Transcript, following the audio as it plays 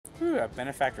Ooh, a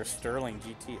Benefactor Sterling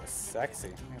GT is sexy.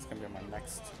 I think it's gonna be my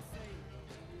next.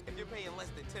 If you're paying less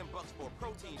than $10 for a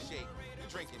protein shake, you're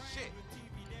drinking shit.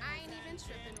 I ain't even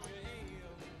tripping on it.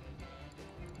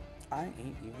 I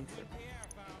ain't even tripping.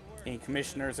 Any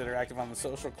commissioners that are active on the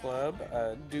social club,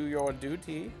 do your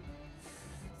duty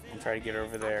and try to get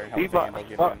over there and help Vandal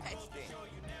get in.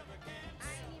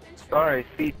 Sorry,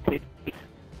 see. There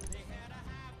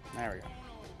we go.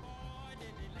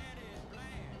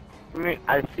 I mean,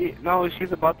 I see. No,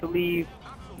 she's about to leave.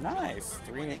 Nice,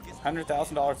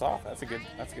 $300,000 off. That's a good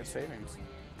savings.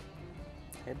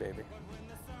 Hey, baby.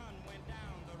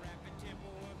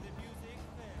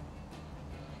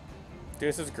 Dude,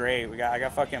 this is great. I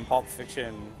got fucking Pulp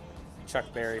Fiction,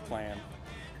 Chuck Berry playing.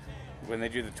 When they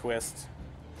do the twist,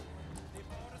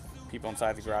 people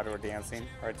inside the grotto are dancing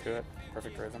right to it.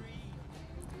 Perfect rhythm.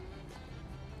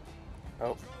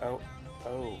 Oh, oh, oh,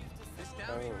 oh.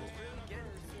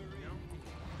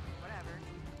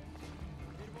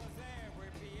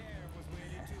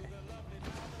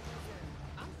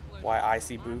 Why I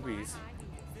see boobies?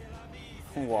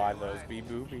 Why those be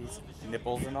boobies?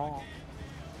 Nipples and all.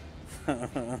 It's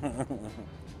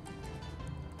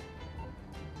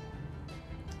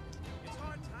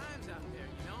hard times out there,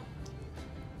 you know?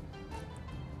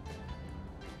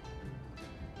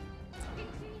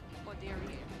 Or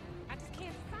Derriere. I just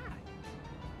can't decide.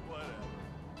 Whatever.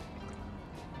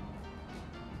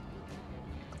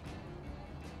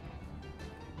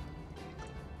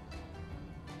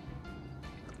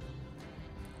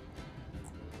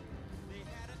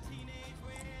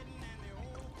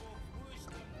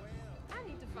 I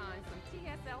need to find some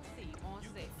TSLC on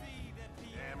sale.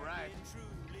 Damn right.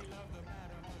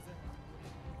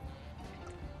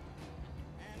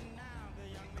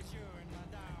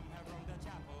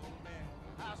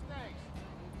 How's things?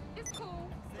 It's cool,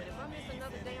 but if I miss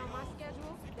another day on my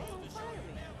schedule, they won't fire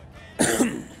me.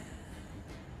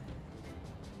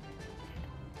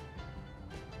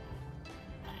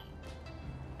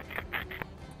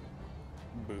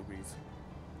 Boobies.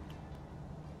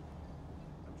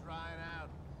 I'm trying out.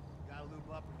 Gotta loop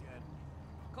up again.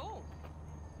 Cool.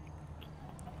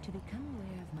 To become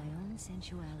aware of my own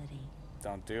sensuality,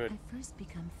 Don't do it. I first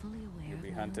become fully aware You'll of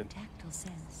be my hunted. own tactile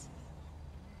sense.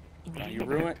 No, you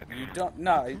ruin. You don't.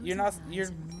 No, you're not. You're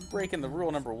breaking the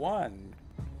rule number one.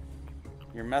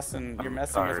 You're messing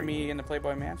with me in the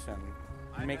Playboy Mansion.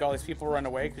 You make all these people run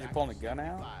away because you're pulling a gun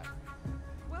out.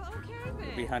 Well, okay then.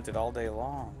 You'll be hunted all day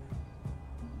long.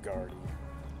 Guardian.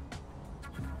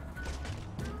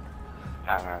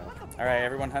 All right,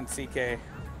 everyone hunt CK,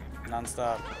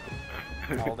 nonstop,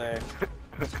 all day.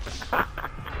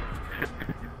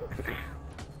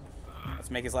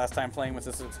 Let's make his last time playing with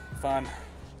us fun.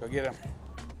 Go get him.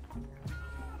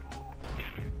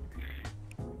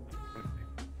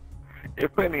 You're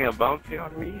putting a bounty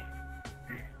on me?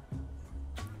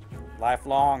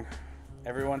 Lifelong.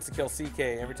 Everyone wants to kill CK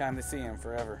every time they see him,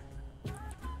 forever.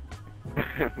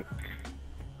 The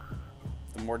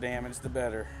more damage, the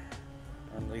better.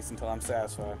 Or at least until I'm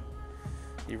satisfied.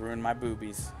 You ruined my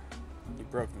boobies. You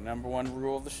broke the #1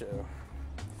 rule of the show.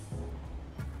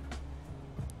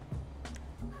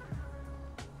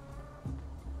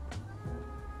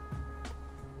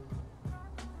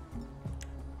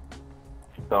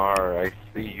 Star, I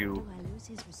see you. Do I lose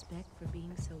his respect for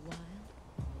being so wild?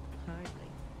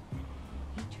 Hardly.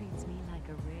 He treats me like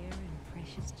a rare and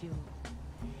precious jewel.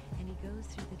 And he goes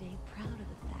through the day proud of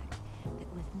the fact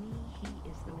that with me, he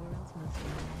is the world's most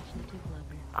imaginative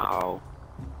lover. Ow.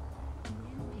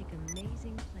 Men pick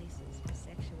amazing places for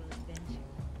sexual adventure.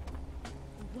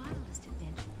 The wildest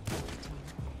adventure to me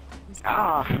was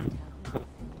Ah.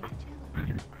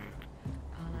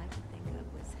 all I could think of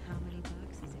was how many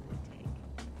boxes it would take.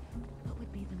 What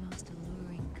would be the most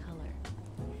alluring color,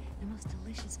 the most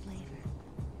delicious flavor,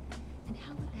 and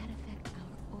how would that affect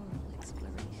our oral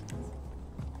explorations?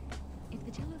 If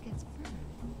the jello gets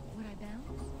firm, would I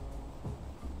bounce?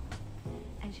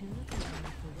 As you look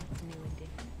around for what's new and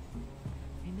different,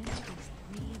 remember these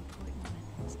 3 important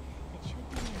weapons that should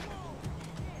be available for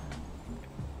mankind.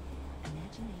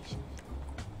 Imagination,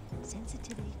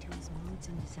 sensitivity to his moods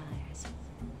and desires,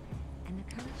 and the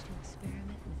courage to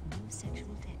experiment with new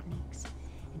sexual techniques,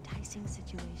 enticing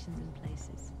situations and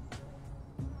places.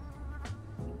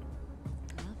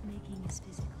 Lovemaking is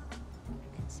physical,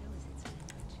 and so is its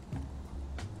language.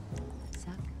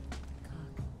 Suck,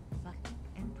 cock, fuck,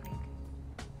 and prick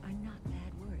are not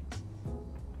bad words.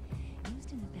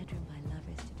 Used in the bedroom by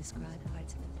lovers to describe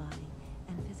parts of the body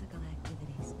and physical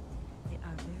activities, they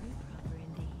are very proper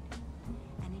indeed,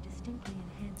 and they distinctly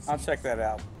enhance. I'll check that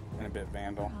out in a bit,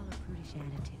 Vandal. Call a prudish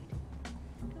attitude.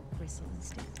 Don't bristle and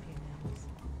stick up your nose.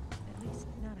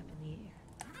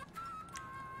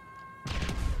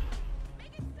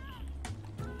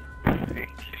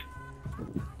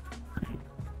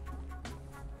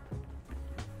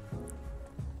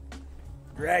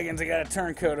 Dragons, I got a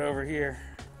turncoat over here.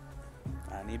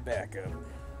 I need backup.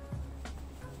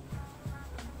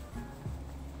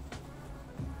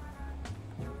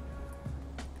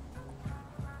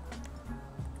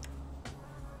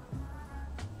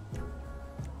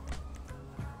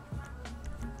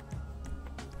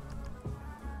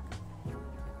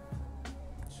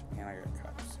 And I got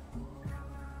cups.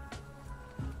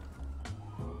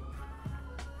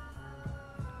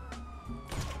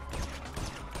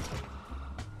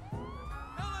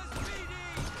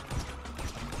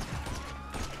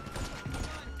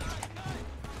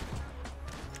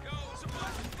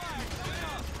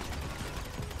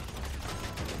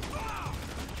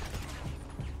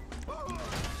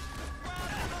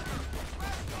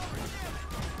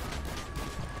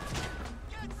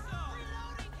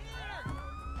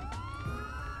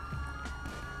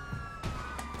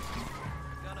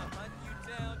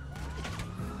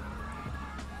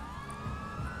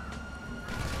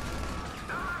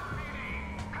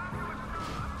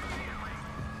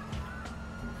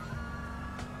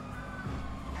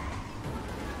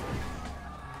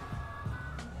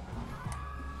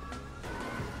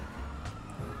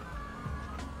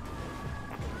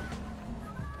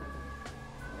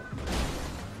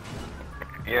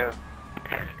 Yeah.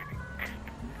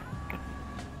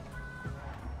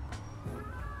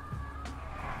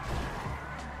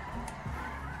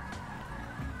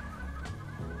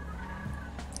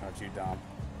 How about you, Dom?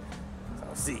 So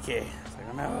CK. It's like,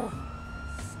 oh no.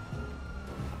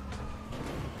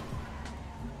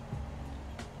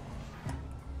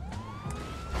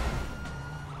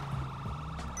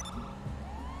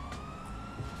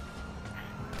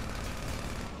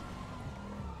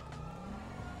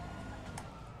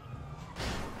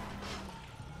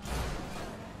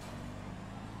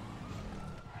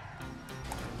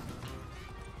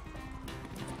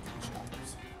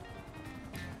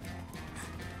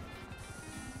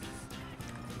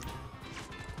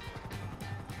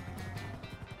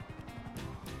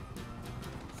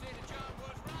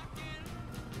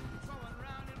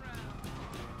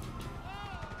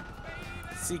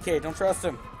 CK, don't trust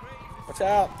him. Watch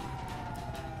out.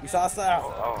 He's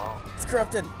hostile. Oh. It's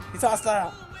corrupted. He's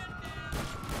hostile.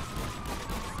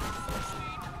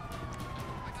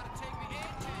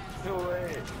 No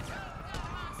way.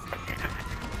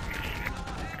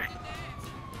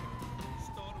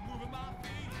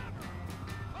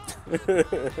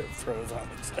 Throws on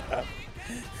the chat.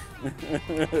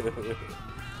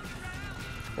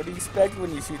 What do you expect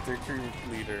when you shoot their crew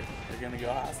leader? They're gonna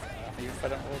go hostile, even if I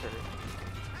don't order it.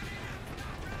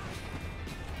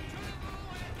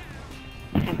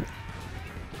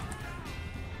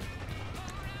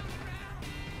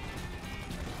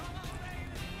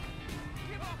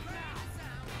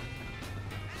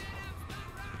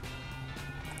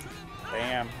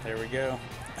 Bam, there we go.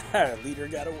 Leader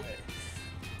got away.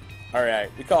 Alright,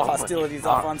 we call hostilities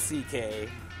off on CK.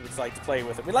 We just like to play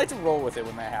with it. We like to roll with it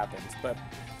when that happens, but,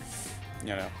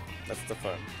 you know, that's the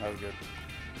fun. That was good.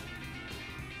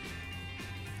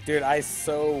 Dude, I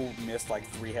so missed like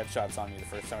 3 headshots on you the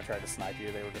first time I tried to snipe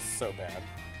you. They were just so bad.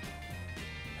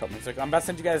 Help me. So I'm about to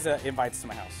send you guys invites to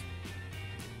my house.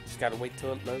 Just gotta wait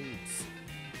till it loads.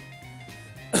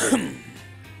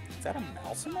 Is that a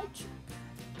mouse in my cheek?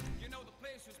 You know the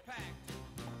place was packed.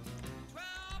 12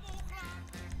 o'clock.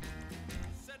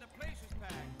 Said the place was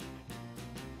packed.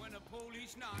 When the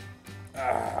police knocked.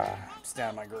 It's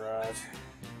down in my garage.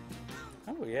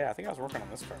 Oh yeah, I think I was working on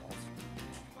this car once.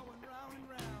 Going round and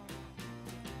round.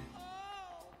 Oh,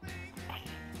 baby.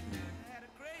 Had a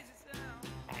crazy sound.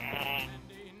 And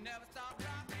they never stopped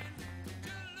rocking.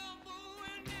 Till the little boo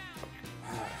went down.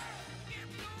 Get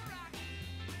no rocking.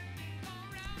 Go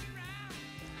round and round.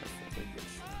 That's a pretty good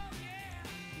shit. Oh, yeah.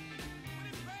 When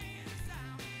it plays the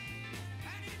sound.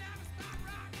 And he never stopped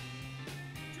rocking.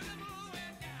 Till the boo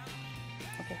went down.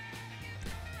 Okay.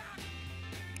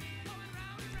 Going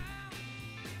round and round.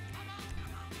 Come on,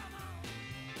 come on, come on.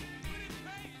 When it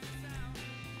plays the sound.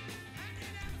 And he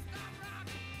never stopped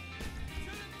rocking.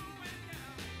 Till the boo went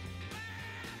down.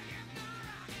 Get no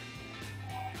rocking.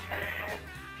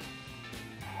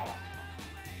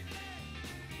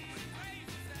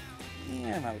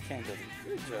 Yeah, my mechanic does a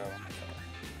good job on my car.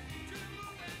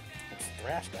 It's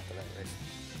thrashed after that race.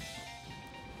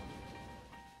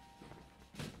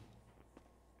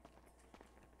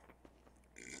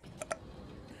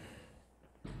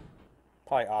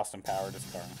 Probably Austin powered his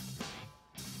car.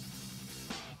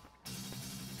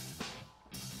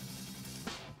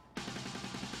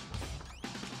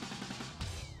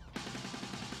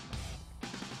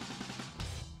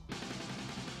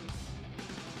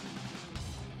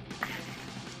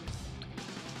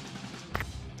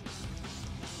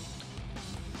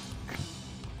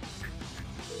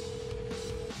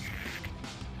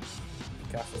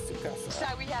 Casa su casa.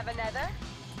 Shall we have another?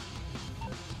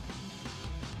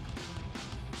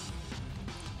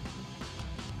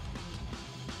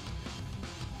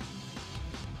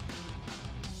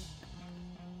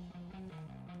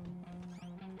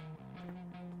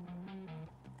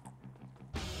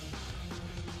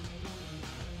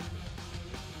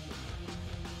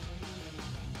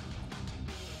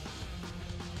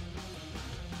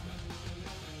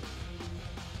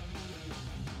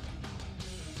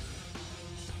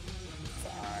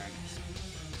 Fine.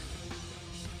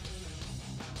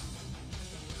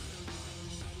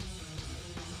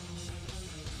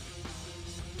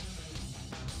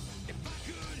 If I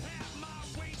could have my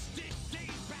wasted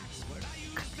days back, would I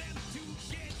use them to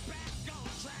get back on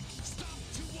track? Stop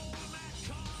to warm at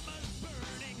karma's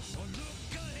burning, or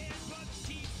look ahead but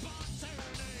keep on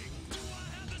turning? Do I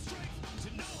have the strength to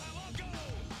know how I'll go?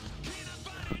 Can I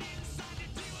find it inside to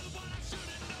deal with what I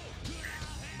shouldn't know? Could I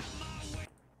have my way?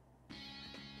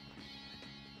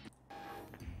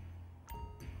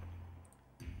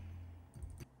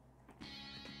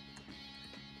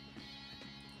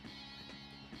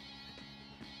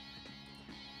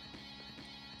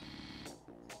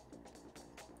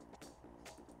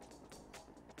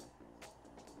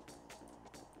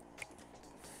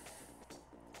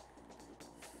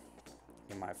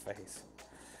 In my face.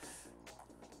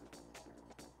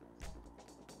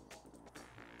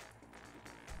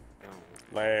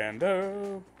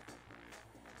 Lando.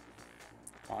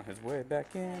 On his way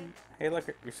back in. Hey, look,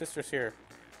 your sister's here,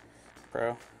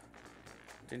 bro.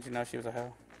 Didn't you know she was a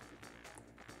hoe?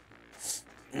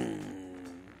 You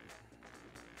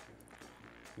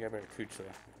got better cooch though.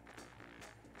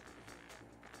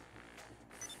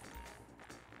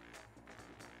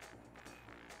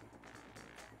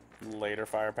 Later,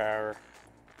 firepower.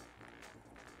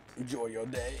 Enjoy your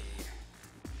day.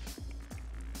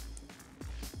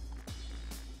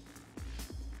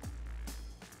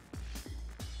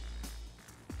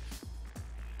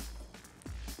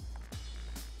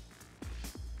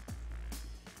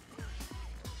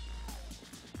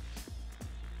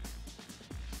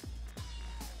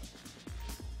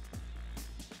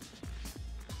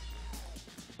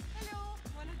 Hello,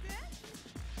 buenos días.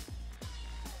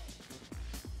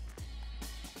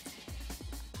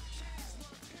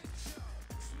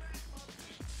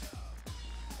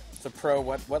 So, Pro,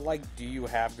 what like do you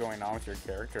have going on with your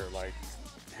character? Like,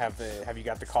 have you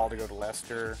got the call to go to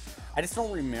Leicester? I just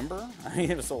don't remember. I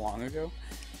mean, it was so long ago.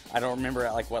 I don't remember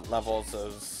at like what levels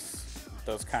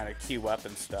those kind of queue up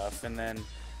and stuff. And then,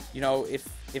 you know,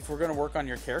 if we're gonna work on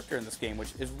your character in this game,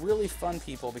 which is really fun,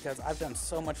 people, because I've done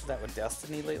so much of that with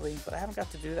Destiny lately, but I haven't got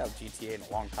to do that with GTA in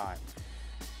a long time.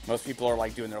 Most people are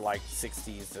like doing their like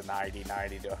 60s to 90,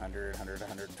 90 to 100, 100 to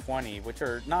 120, which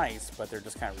are nice, but they're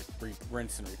just kind of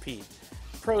rinse and repeat.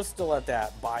 Pros still at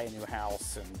that, buy a new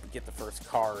house and get the first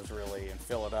cars really and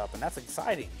fill it up, and that's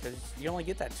exciting because you only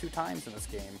get that 2 times in this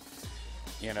game,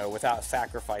 you know, without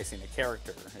sacrificing a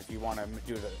character. If you want to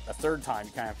do it a 3rd time,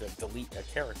 you kind of have to delete a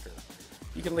character.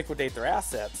 You can liquidate their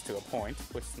assets to a point,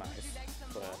 which is nice,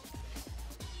 but...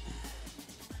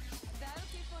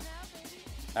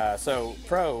 So,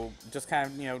 Pro, just kind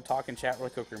of, you know, talk and chat really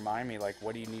quick, remind me, like,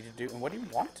 what do you need to do, and what do you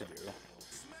want to do?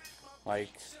 Like,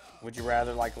 would you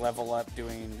rather, like, level up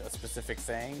doing a specific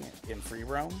thing in free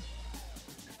roam?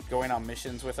 Going on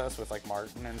missions with us, with, like,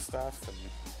 Martin and stuff, and...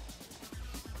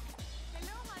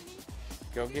 Hello, honey.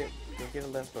 Go get a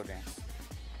lesbo dance.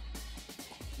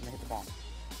 Let me hit the bomb.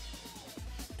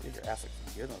 Dude, your ass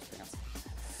looks good in those pants.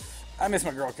 I miss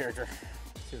my girl character.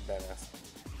 She's a badass.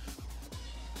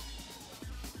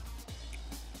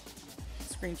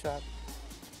 Screenshot.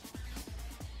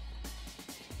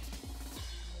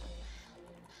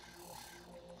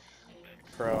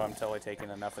 Pro, I'm totally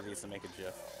taking enough of these to make a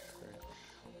GIF.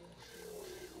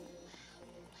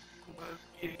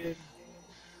 It's great.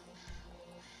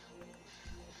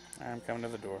 I'm coming to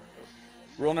the door.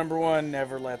 Rule number 1,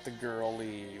 never let the girl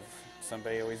leave.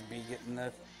 Somebody always be getting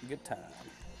a good time.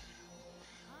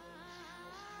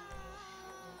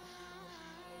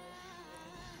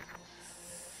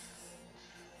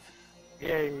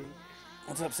 Yay.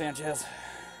 What's up, Sanchez?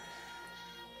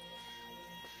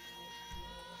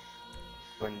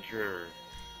 Bonjour.